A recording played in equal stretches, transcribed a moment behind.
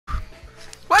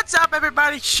What's up,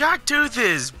 everybody? Sharktooth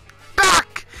is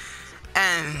back,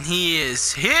 and he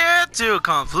is here to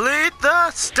complete the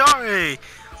story.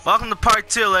 Welcome to part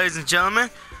 2, ladies and gentlemen.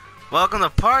 Welcome to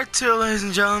part 2, ladies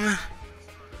and gentlemen.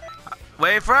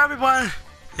 Wait for everyone.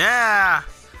 Yeah.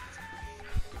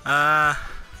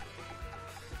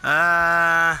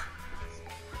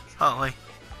 Oh, wait.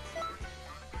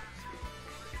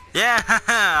 Yeah,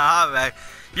 alright.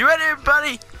 You ready,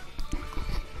 everybody?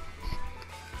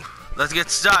 Let's get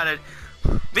started.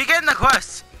 Begin the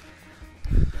quest.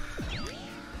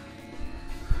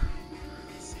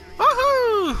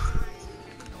 Woohoo!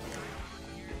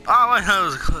 Oh, wait, that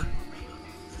was close.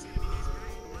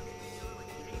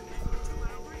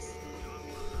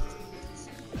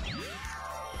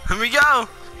 Here we go.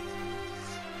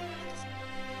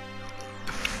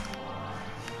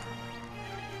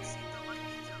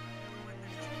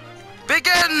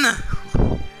 Begin!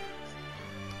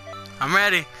 I'm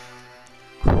ready.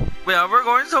 Wait, we're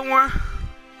going somewhere?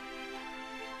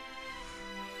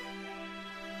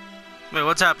 Wait,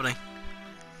 what's happening?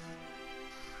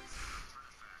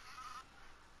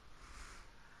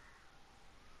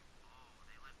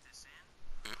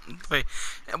 Wait,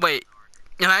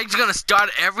 am I just gonna start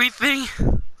everything?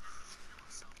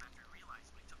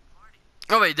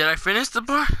 Oh wait, did I finish the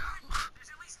bar?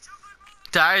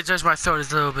 Did I adjust my throat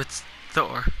is a little bit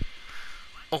sore?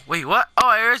 Oh wait, what? Oh,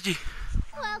 I heard you.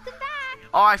 Welcome back.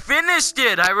 Oh, I finished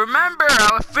it. I remember.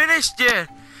 I finished it.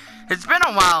 It's been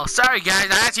a while. Sorry, guys.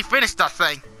 I actually finished that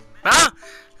thing. Huh?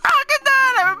 Oh, good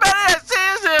night, everybody. I'll see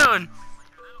you soon.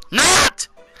 Not.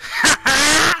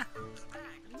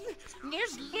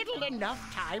 There's little enough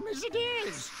time as it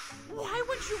is. Why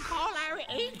would you call our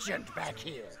agent back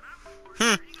here?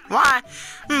 Why?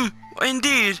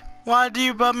 Indeed. Why do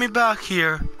you brought me back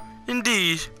here?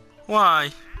 Indeed.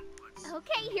 Why?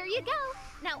 Okay, here you go.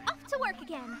 Now off to work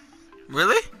again.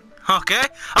 Really? Okay.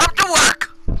 Off to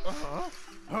work.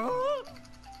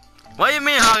 What do you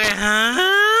mean, Hoggy?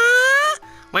 Huh?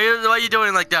 Why are you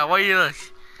doing like that? Why are you like?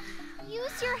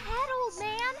 Use your head, old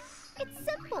man. It's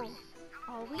simple.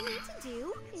 All we need to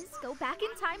do is go back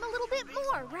in time a little bit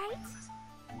more, right?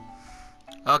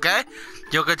 Okay.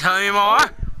 You can tell me more?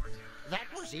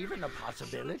 That was even a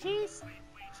possibility?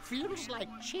 Feels like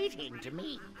cheating to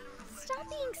me. Stop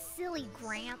being silly,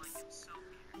 Gramps.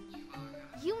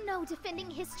 You know defending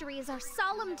history is our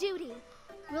solemn duty.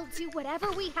 We'll do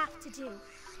whatever we have to do.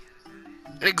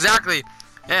 Exactly.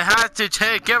 It has to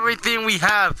take everything we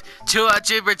have to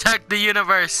actually protect the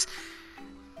universe.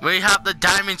 We have the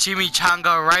Diamond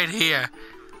Chimichanga right here.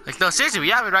 Like, no, seriously, we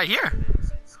have it right here.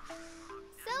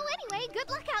 So anyway, good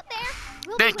luck out there.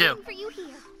 We'll Thank be you. waiting for you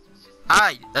here.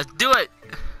 Alright, let's do it.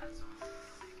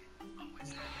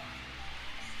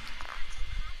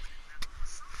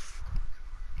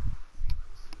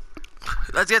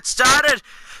 Let's get started.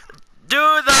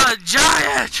 Do the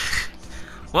giant.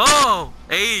 Whoa,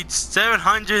 age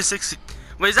 760.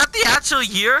 Wait, is that the actual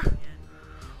year?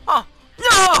 Oh,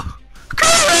 no. Come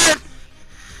on.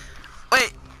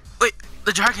 Wait,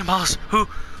 the Dragon Balls. Who?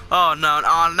 Oh, no,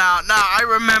 I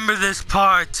remember this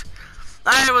part.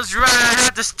 I was right, I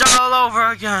had to start all over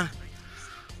again.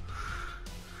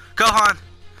 Gohan.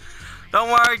 Don't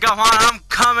worry, Gohan, I'm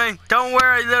coming. Don't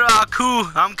worry, little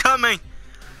Aku, I'm coming.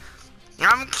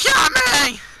 I'm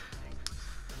coming!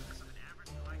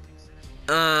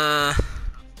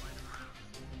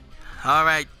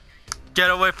 Alright. Get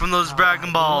away from those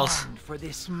Dragon Balls. For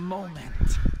this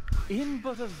moment. In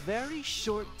but a very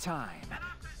short time,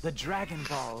 the Dragon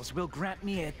Balls will grant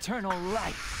me eternal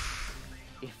life.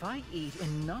 If I eat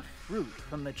enough fruit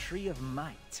from the Tree of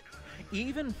Might,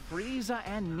 even Frieza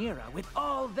and Nira, with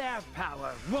all their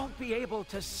power, won't be able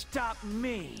to stop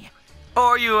me.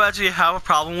 Or you actually have a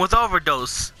problem with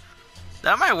overdose.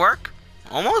 That might work.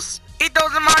 Almost. Eat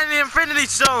those Infinity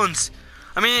Stones.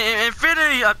 I mean,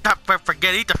 Infinity...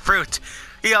 forget, eat the fruit.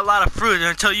 Eat a lot of fruit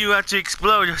until you actually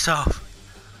explode yourself.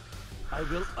 I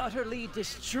will utterly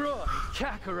destroy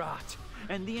Kakarot,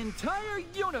 and the entire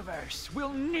universe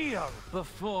will kneel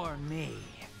before me.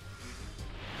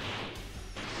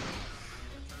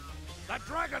 The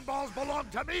Dragon Balls belong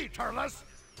to me, Turles.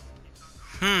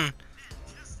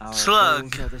 Our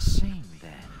Slug. goals are the same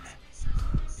then.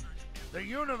 The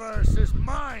universe is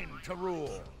mine to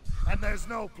rule, and there's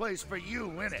no place for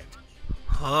you in it.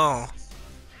 Oh.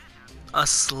 A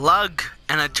slug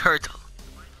and a turtle.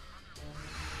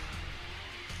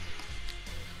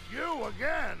 You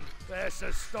again? This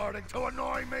is starting to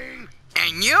annoy me.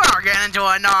 And you are getting to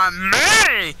annoy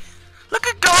me! Look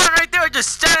at Gohan right there, just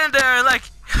standing there like,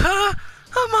 come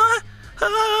on.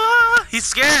 He's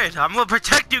scared. I'm gonna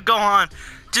protect you, Gohan.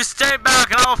 Just stay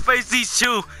back and I'll face these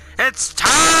two. It's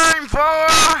time for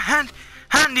a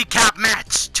handicap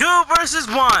match. 2 versus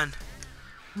 1.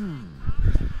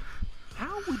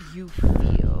 How would you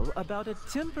feel about a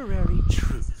temporary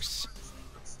truce?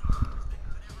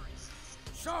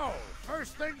 So,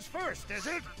 first things first, is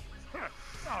it?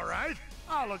 All right,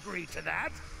 I'll agree to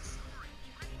that.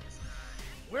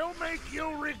 We'll make you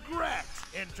regret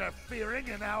interfering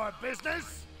in our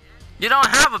business. You don't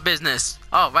have a business.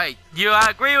 Oh, right. You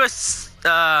agree with,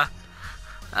 I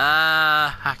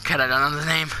don't know the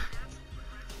name.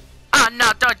 Ah,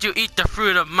 no, don't you eat the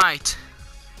fruit of might.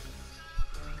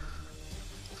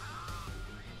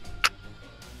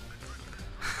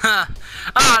 Oh,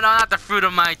 no, not the fruit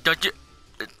of might, don't you?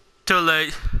 Too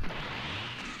late.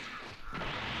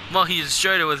 Well, he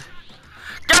destroyed it with...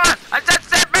 Come on! I said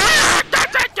step back!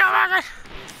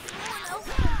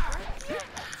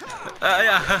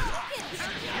 Yeah.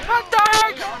 What the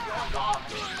heck?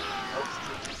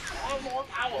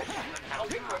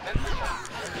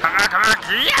 Come on,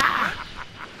 yeah!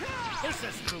 This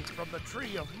is fruit from the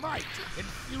tree of might,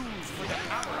 infused with the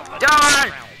power of the Come on!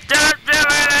 realm. Don't do it!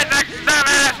 Stop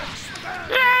it!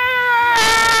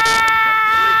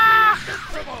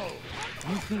 Invincible.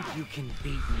 You think you can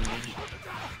beat me?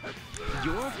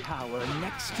 Your power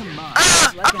next to mine Ah,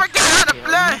 is like I forgot how to an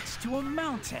play. anthill next to a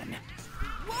mountain.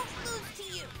 Won't lose to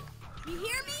you. You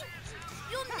hear me?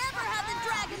 You'll never have the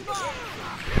Dragon Ball.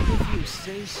 If you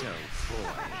say so, boy.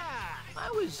 I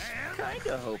was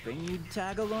kinda hoping you'd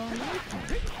tag along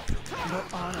with me. But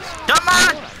honestly, Come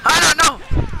on! I don't know!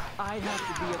 I have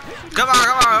to be a Come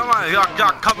on!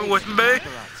 You're coming with me?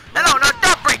 No,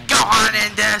 don't bring Gohan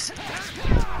in this!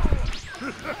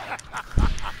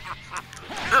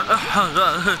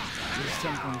 Is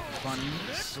something funny,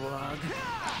 Slug?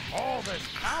 All this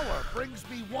power brings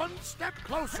me one step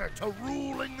closer to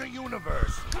ruling the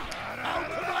universe. How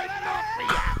could I not be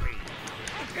happy?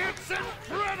 It's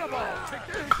incredible!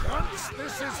 Once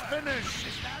this is finished,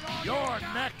 you're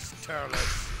next,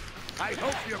 Turles. I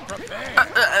hope you're prepared.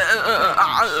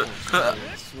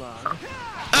 Slug.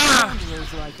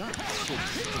 Handlers like us should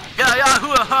stick.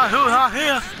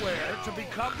 Yeah. Swear to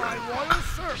become my royal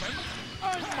servant,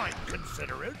 I might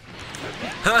consider it.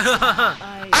 I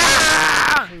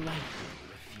politely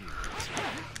refuse.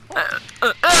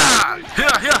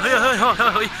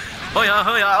 Oh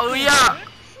yeah!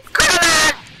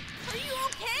 Credit! Are you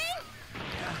okay?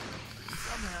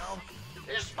 Somehow,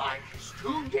 this mind is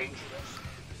too dangerous.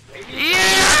 Yeah!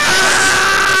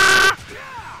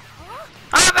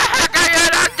 How the heck are you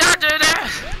not touching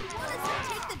this? What does it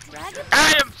take the Dragon I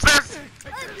am first.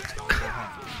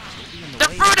 The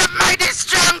fruit of might is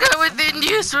stronger within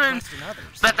you, son.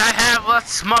 But I have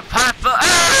what's more powerful.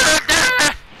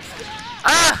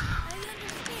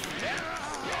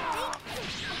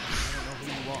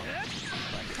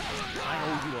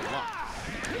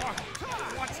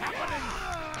 What's happening?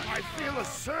 I feel a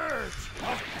surge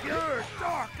of pure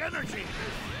dark energy.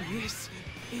 This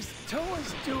is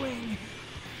Toa's doing.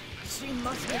 She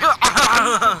must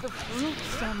have the fruit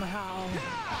somehow.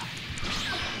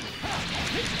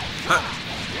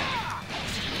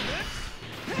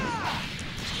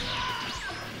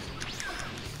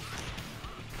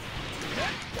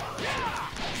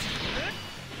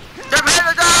 Get ready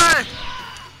to die!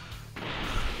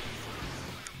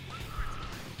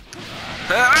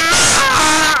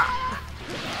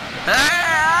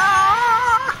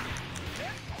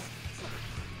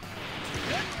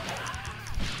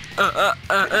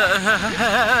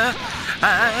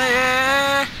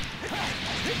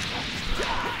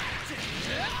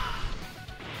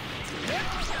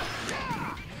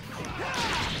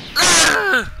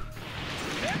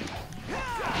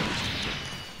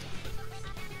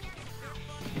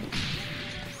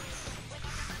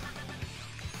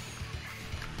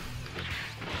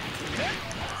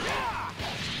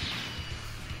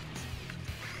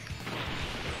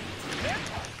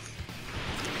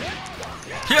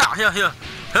 Here.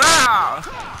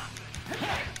 Ah!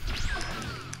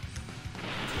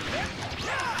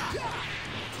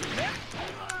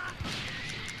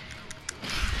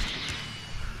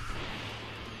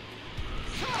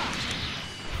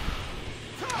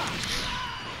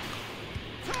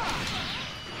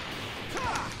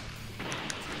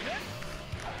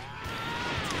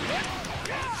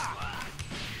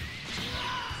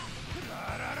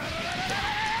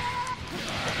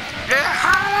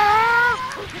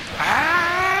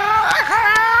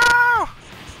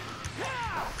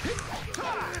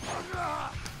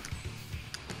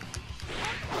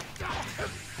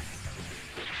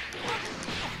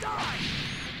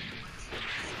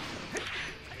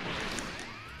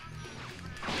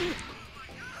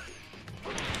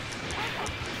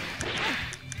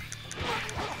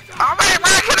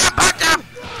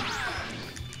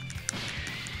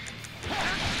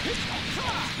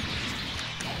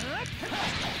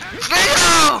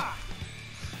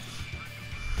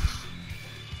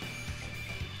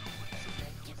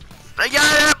 I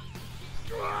got him!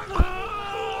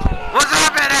 What's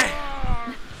happening?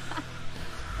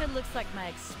 It looks like my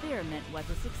experiment was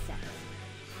a success.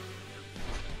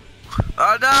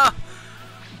 Oh no!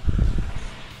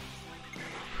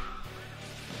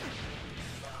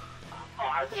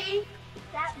 Okay,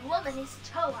 that woman is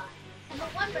Toa, and the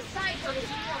one beside her is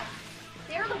Nora.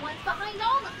 They're the ones behind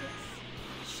all of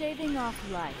this. Shaving off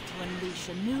life to unleash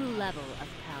a new level of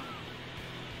power.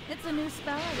 It's a new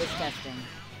spell I was testing,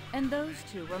 and those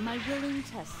two were my willing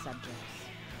test subjects.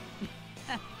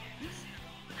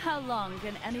 How long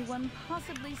can anyone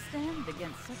possibly stand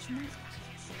against such might?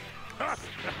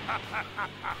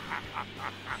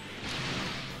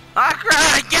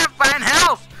 I can't find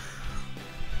health!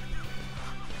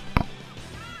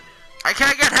 I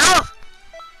can't get health!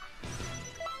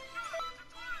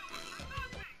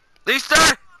 These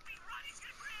three!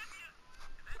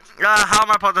 How am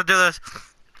I supposed to do this?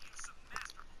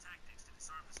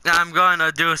 I'm going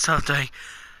to do something.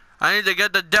 I need to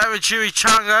get the damn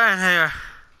chimichanga in here.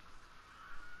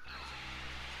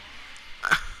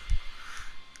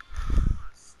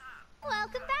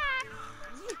 Welcome back.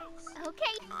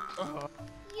 Okay.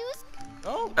 Use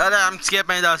Oh, I'm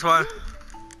skipping this one. some.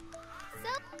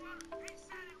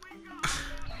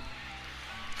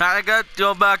 I got to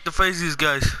go back to face these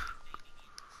guys.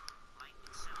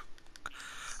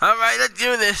 Alright, let's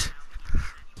do this.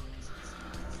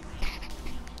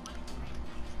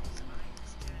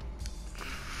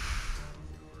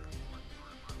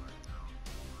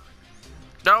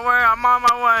 Don't worry, I'm on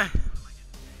my way.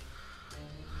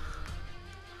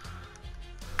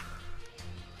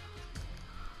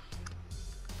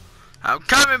 I'm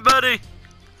coming, buddy.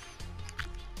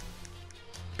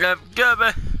 I'm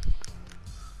coming.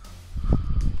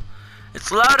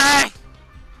 It's loading.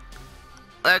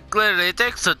 Like literally, it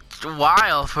takes a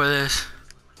while for this.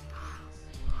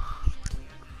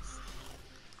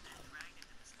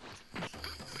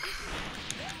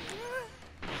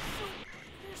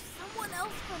 There's someone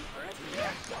else from Earth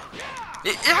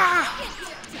here? Yeah.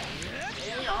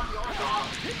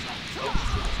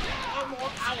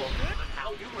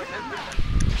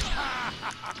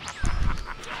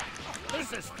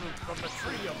 this is fruit from the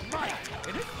tree of might.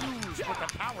 It is fused with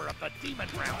the power of the demon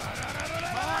realm.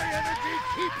 My energy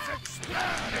keeps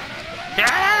expanding.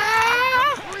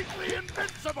 Yeah. Completely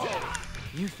invincible.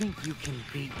 You think you can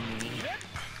beat me?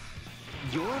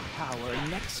 Your power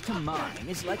next to mine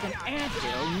is like an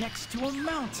anthill next to a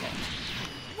mountain.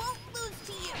 Won't lose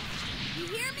to you. You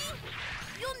hear me?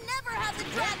 You'll never have the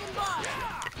Dragon Ball.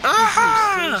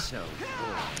 Say so, boy.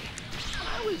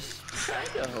 I was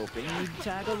kinda hoping you'd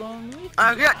tag along with me.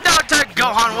 Don't take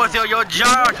Gohan with you, you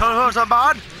giant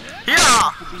husband.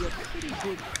 Yeah. To be a pretty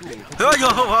big fool to Yo.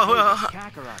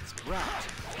 Kakarot's brat.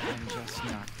 I'm just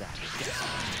not that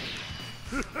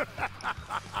desperate.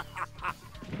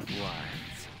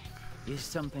 What? Is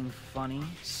something funny,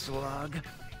 Slug?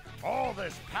 All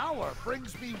this power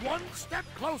brings me one step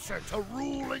closer to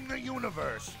ruling the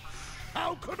universe.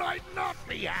 How could I not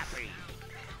be happy?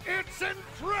 It's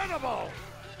incredible!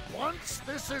 Once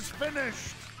this is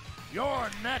finished, your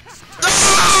next turn.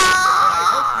 I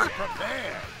hope you're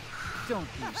prepared.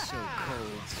 Don't be so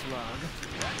cold, Slug.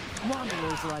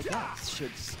 Wanderers like us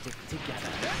should stick together.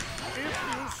 If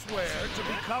you swear to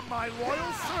become my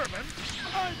loyal servant,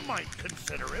 I might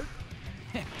consider it.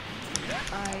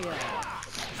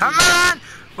 Come on.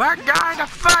 We're going to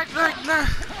fight like this.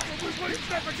 We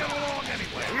never get along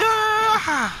anyway.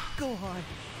 Yeah. Go on.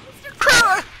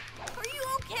 Come Are you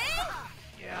okay?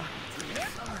 Yeah,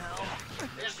 somehow.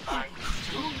 This mine is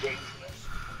too dangerous.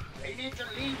 They need to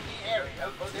leave the area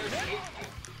for their safety.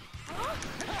 Huh?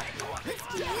 It's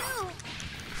to you.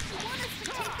 You want us to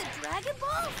take the Dragon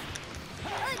Balls?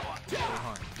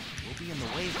 Gohan, we'll be in the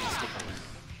way if you stick around.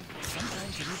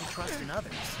 Sometimes you need to trust in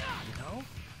others, you know?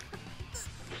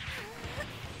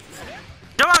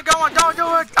 on, don't do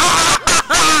it. I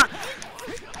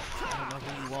don't know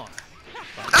who you are.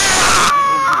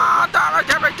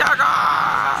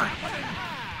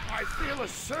 I feel a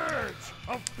surge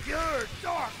of pure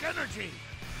dark energy.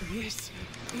 This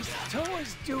is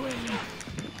Toa's doing.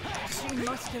 She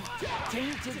must have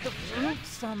tainted the fruit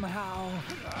somehow.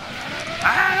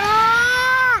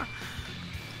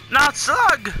 Not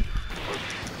Slug.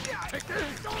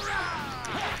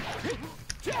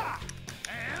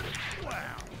 And,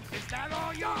 well, is that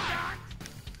all you got?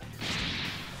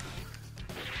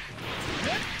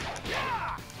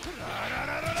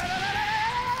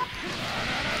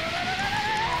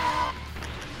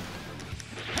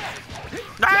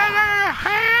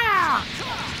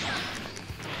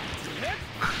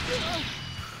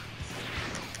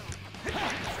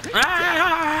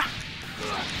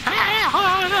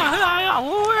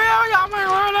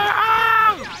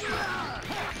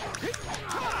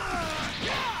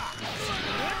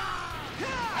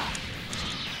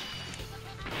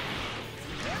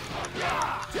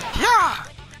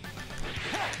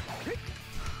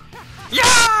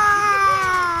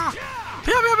 Yeah!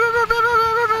 Pew, pew, pew, pew, pew, pew,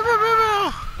 pew, pew, pew, pew,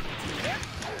 pew.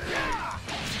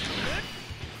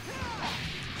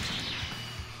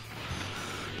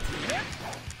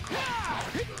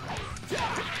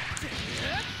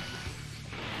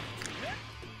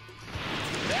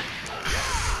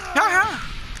 Yeah.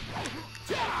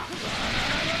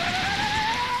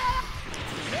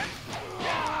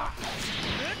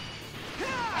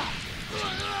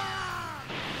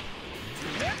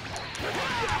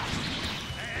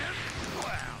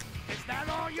 Is that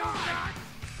all you got?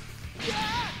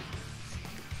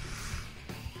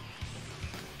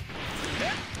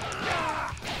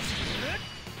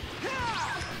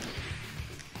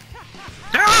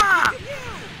 Ah!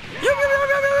 Pew, pew, pew,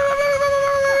 pew, pew, pew, pew, pew, pew,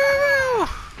 pew.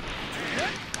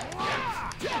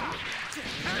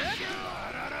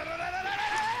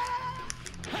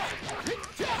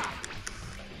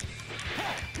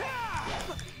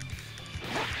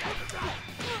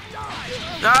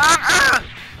 Ah!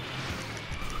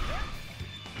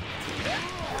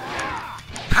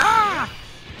 Ah!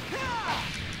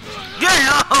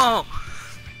 Yeah!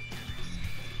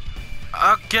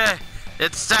 Okay,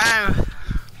 it's time.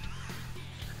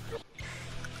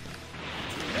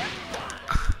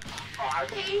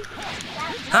 Archie?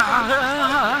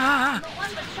 Ah! The one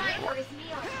beside her is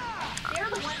Mira. They're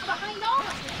the ones behind all of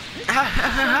this.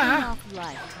 Shutting off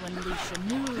light to unleash a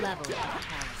new level of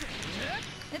power.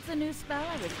 It's a new spell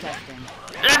I was testing.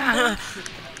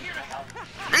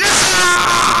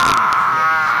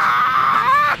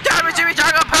 Damage Jimmy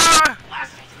Dragon Power!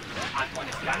 I'm going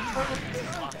to start turning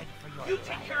this off. You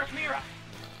take care of Mira.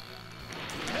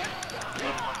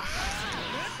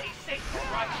 Stay safe, all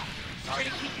right? Sorry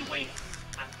to keep you waiting.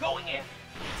 I'm going in.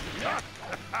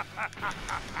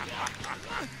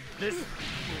 This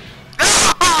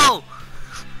Oh!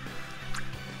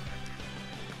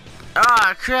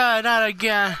 Ah, crap, not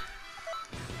again.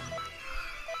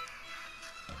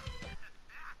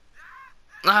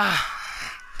 Not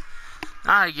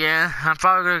again. I'm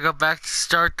probably gonna go back to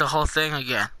start the whole thing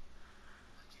again.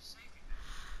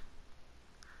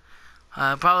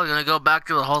 I'm probably gonna go back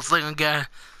to the whole thing again.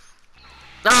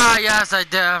 Ah, yes, I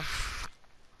did.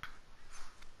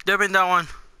 Give me that one.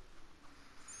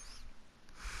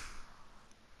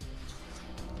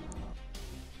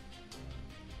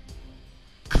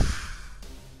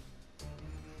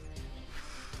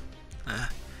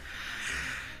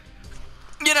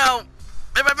 You know,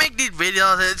 if I make these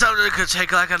videos, it's only gonna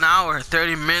take like an hour,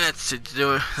 30 minutes to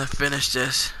do it, to finish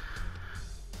this.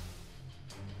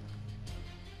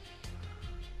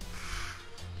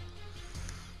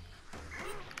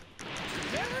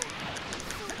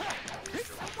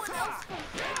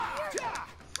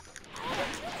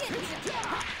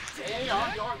 Stay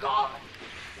on your guard.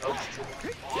 Those two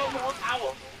are far more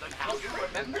powerful than how you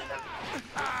remember them.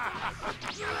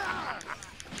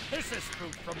 This is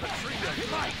fruit from the tree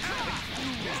of life,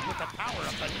 infused with the power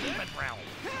of the demon realm.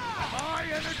 My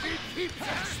energy keeps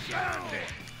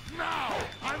expanding. Now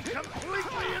I'm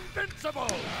completely invincible.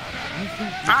 You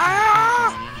think you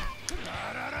can beat me?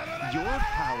 Your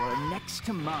power next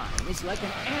to mine is like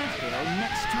an anthill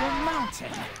next to a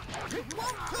mountain. It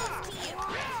won't close to you.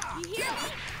 You hear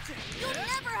me? You'll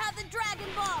never have the Dragon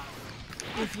Ball.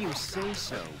 If you say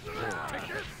so, boy.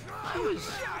 I was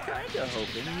kinda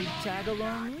hoping you'd tag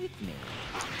along with me.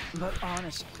 But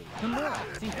honestly, the more I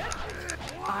think about it,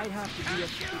 I'd have to be a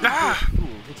big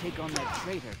fool to take on that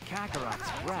traitor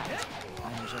Kakarot's brat.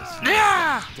 I'm just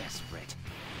desperate.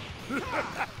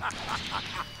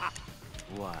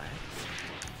 What?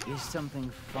 Is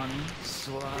something funny,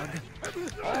 Slug?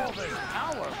 All this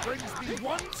power brings me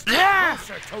one step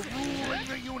closer to ruling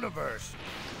the universe.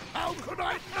 How could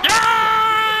I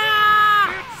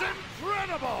not? It's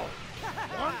incredible!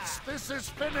 Once this is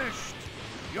finished,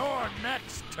 you're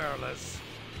next, Turles.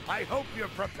 I hope you're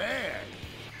prepared.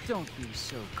 Don't be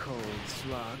so cold,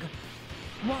 Slug.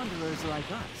 Wanderers like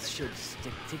us should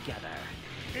stick together.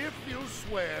 If you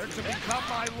swear to become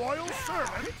my loyal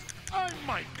servant, I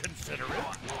might consider it.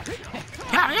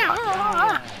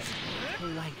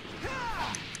 Politely.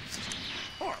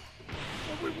 Well,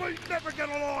 we might never get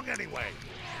along anyway.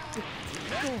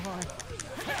 Go on.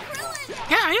 Krillin!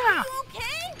 Yeah. You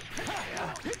okay?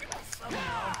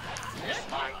 This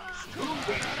time, screw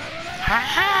them.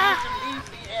 Leave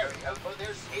the area for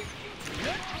their safety.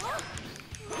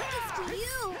 What is to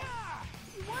you?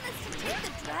 You want us to take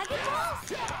the Dragon Balls?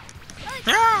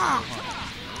 Yeah.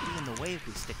 We'll be in the way if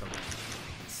we stick around.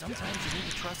 Sometimes you need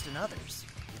to trust in others,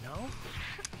 you know?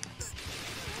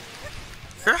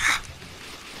 I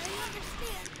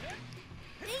understand.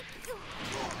 Thank you.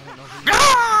 I don't know who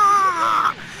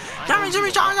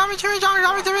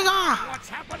What's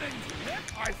happening?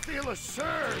 I feel a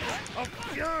surge of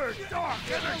pure dark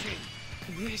energy.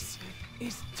 This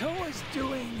is Toa's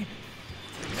doing.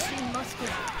 She must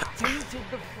have tainted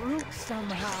the fruit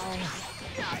somehow.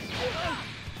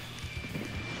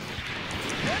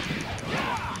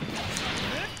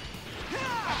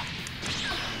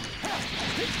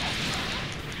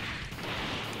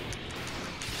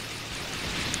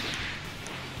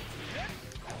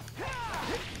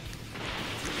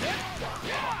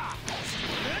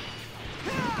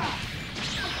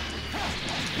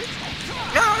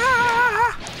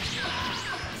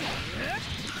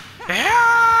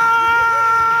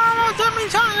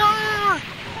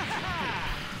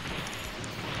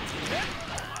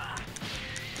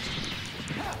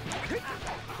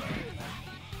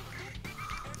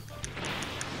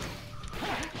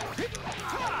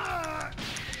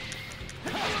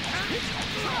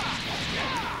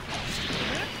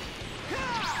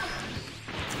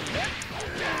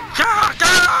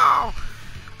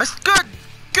 That's good,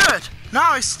 good.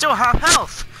 Now I still have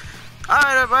health.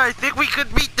 I think we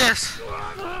could beat this.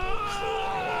 That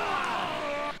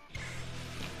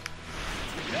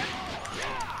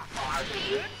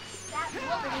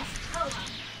woman is Toa,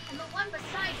 and the one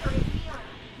beside her is Mira.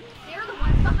 They're the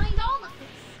ones behind all of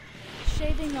this.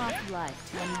 Shaving off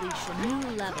life to unleash a new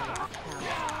level of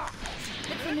power.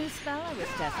 It's a new spell I was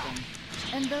testing,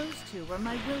 and those two were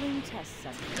my willing test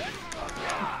subjects.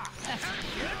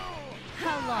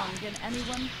 How long can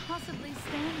anyone possibly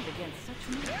stand against such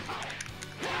me?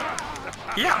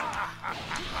 Yeah.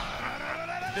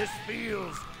 This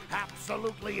feels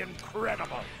absolutely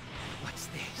incredible. What's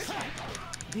this?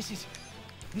 This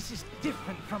is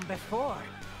different from before.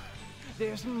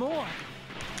 There's more.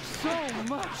 So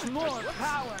much more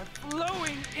power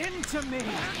flowing into me.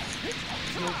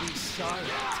 You'll be sorry,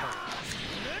 Toa.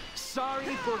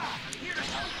 Sorry for...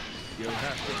 You'll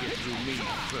have to get through me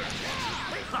first.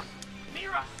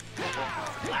 Mira!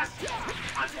 Last time,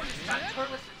 I'm going to start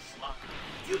Turles and Slug.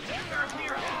 You take care of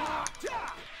Mira.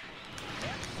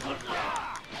 Good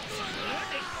luck. Stay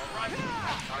safe, alright?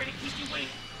 Sorry to keep you waiting.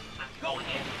 I'm going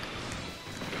in.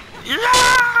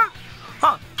 Yeah!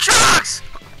 Oh, Sharks!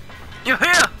 You're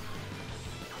here!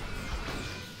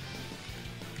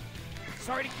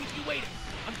 Sorry to keep you waiting.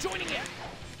 I'm joining in.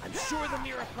 I'm sure the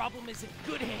Mira problem is in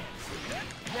good hands.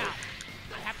 Now,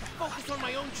 I have to focus on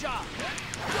my own job.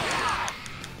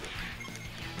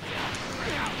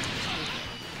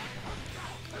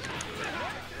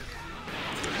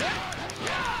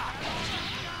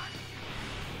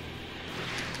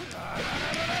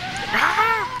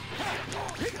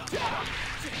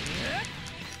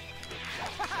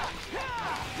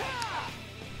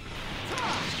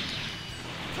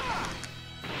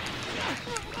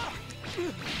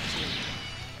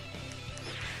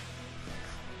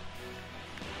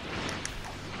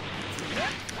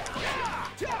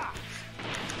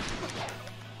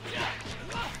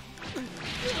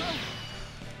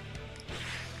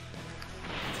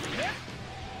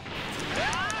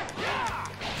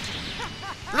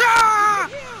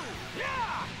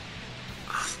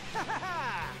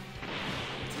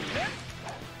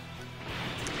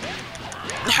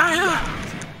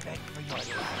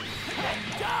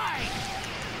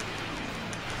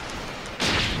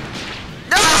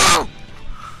 No!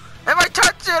 If I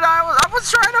touched it, I was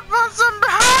trying to put some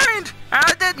behind, and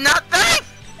I did nothing.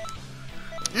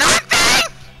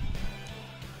 Nothing.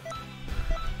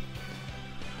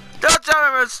 Don't tell me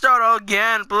I'm gonna start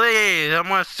again, please. I'm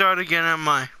gonna start again. I'm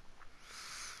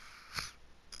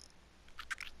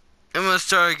gonna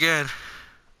start again.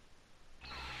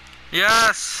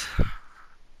 Yes.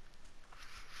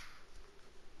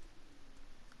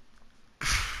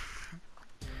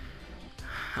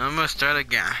 I'm gonna start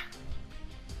again.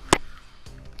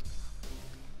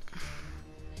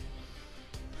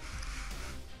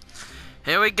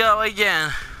 Here we go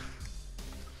again.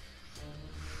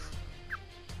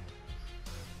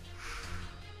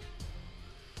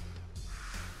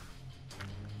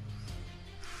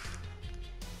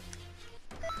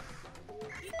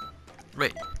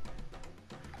 Wait.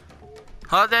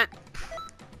 Hold it.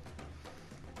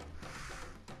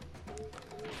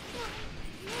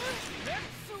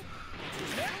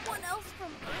 Someone else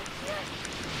from Earth here?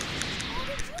 How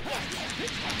did you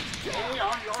get here? Stay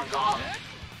on your guard.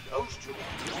 Those two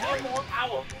are far more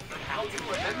powerful than how you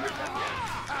remember them.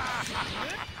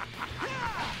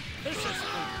 This is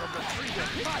fruit from the tree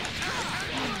of life,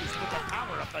 fused with the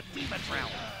power of the demon realm.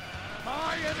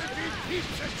 My energy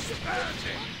keeps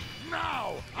expanding.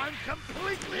 Now I'm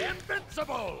completely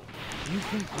invincible! You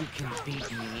think you can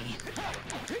beat me?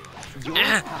 Your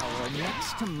power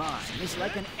next to mine is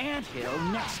like an anthill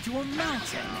next to a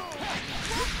mountain.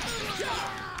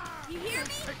 You hear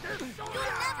me? You'll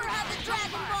never have the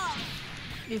Dragon Ball!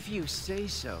 If you say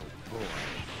so, boy.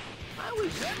 I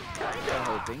was kinda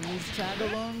hoping you'd tag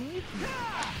along with me.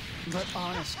 But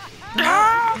honestly,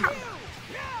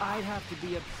 I'd have to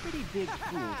be a pretty big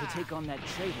fool to take on that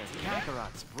traitor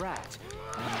Kakarot's brat.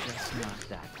 I'm just not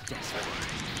that desperate.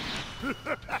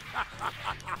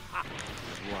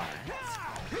 What?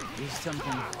 Is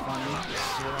something funny,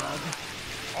 Slug?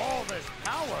 All this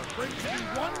power brings me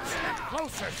one step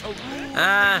closer to ruling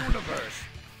the universe.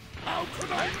 How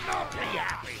could I not be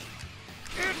happy?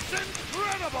 It's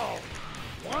incredible!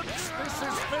 Once this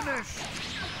is finished,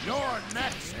 you're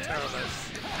next, Turles.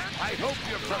 I hope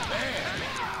you're prepared.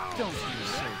 Don't be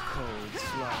so cold,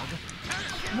 Slug.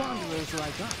 Wanderers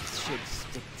like us should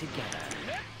stick together.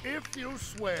 If you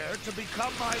swear to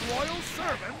become my loyal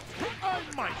servant, I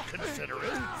might consider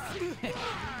it.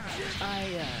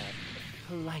 I,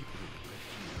 politely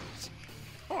refuse.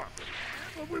 Huh.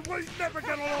 Well, we might never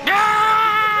get along.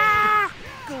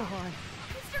 Go on.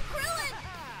 Mr. Krillin!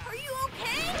 Are you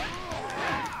okay?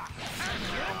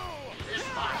 This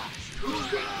box is too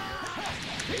big.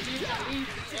 They didn't leave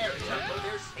this area for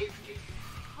their safety.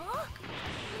 Huh?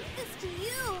 Who's this to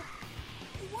you?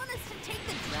 You want us to take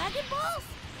the Dragon Balls?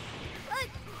 But...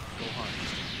 Gohan,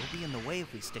 we'll be in the way if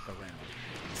we stick around.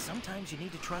 Sometimes you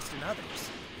need to trust in others,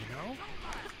 you know?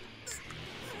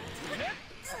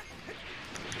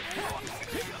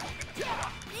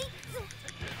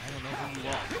 I don't know who you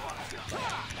are.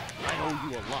 I owe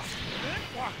you a lot.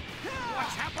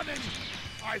 What's happening?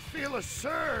 I feel a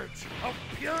surge of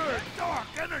pure dark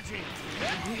energy.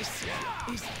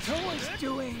 Is Toa's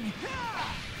doing?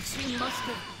 She must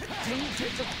have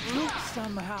tainted the fruit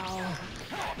somehow.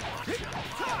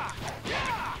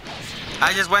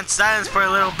 I just went silent for a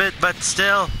little bit, but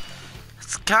still,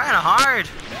 it's kind of hard.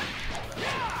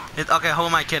 Okay, who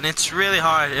am I kidding? It's really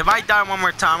hard. If I die one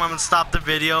more time, I'm gonna stop the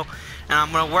video, and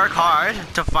I'm gonna work hard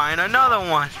to find another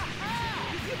one.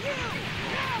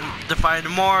 To find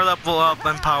more level up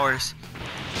and powers.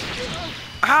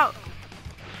 Ow!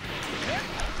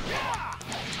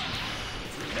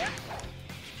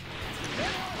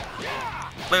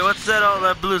 Wait, what's that? All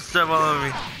that blue stuff all over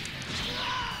me.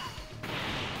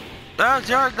 That's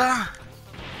your gun.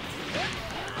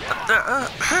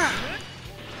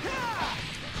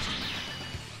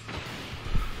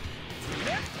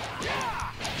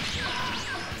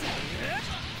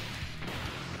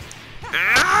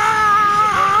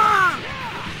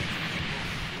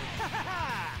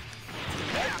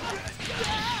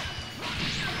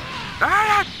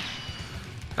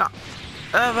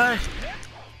 Buddy.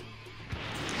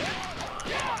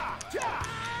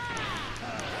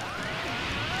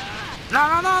 No,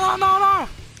 no, no, no, no, no!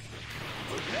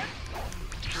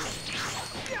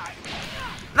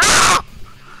 No!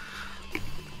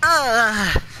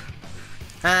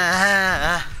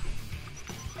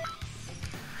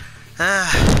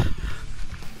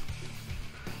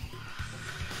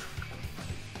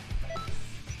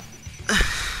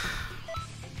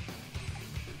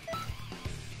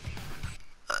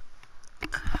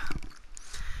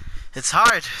 It's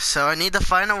hard, so I need to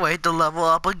find a way to level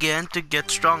up again to get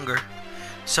stronger.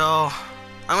 So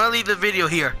I'm gonna leave the video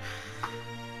here.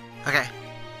 Okay,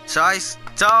 so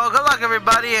good luck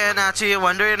everybody, and to you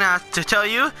wondering, to tell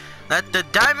you that the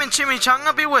Diamond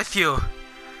Chimichanga be with you.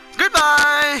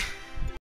 Goodbye.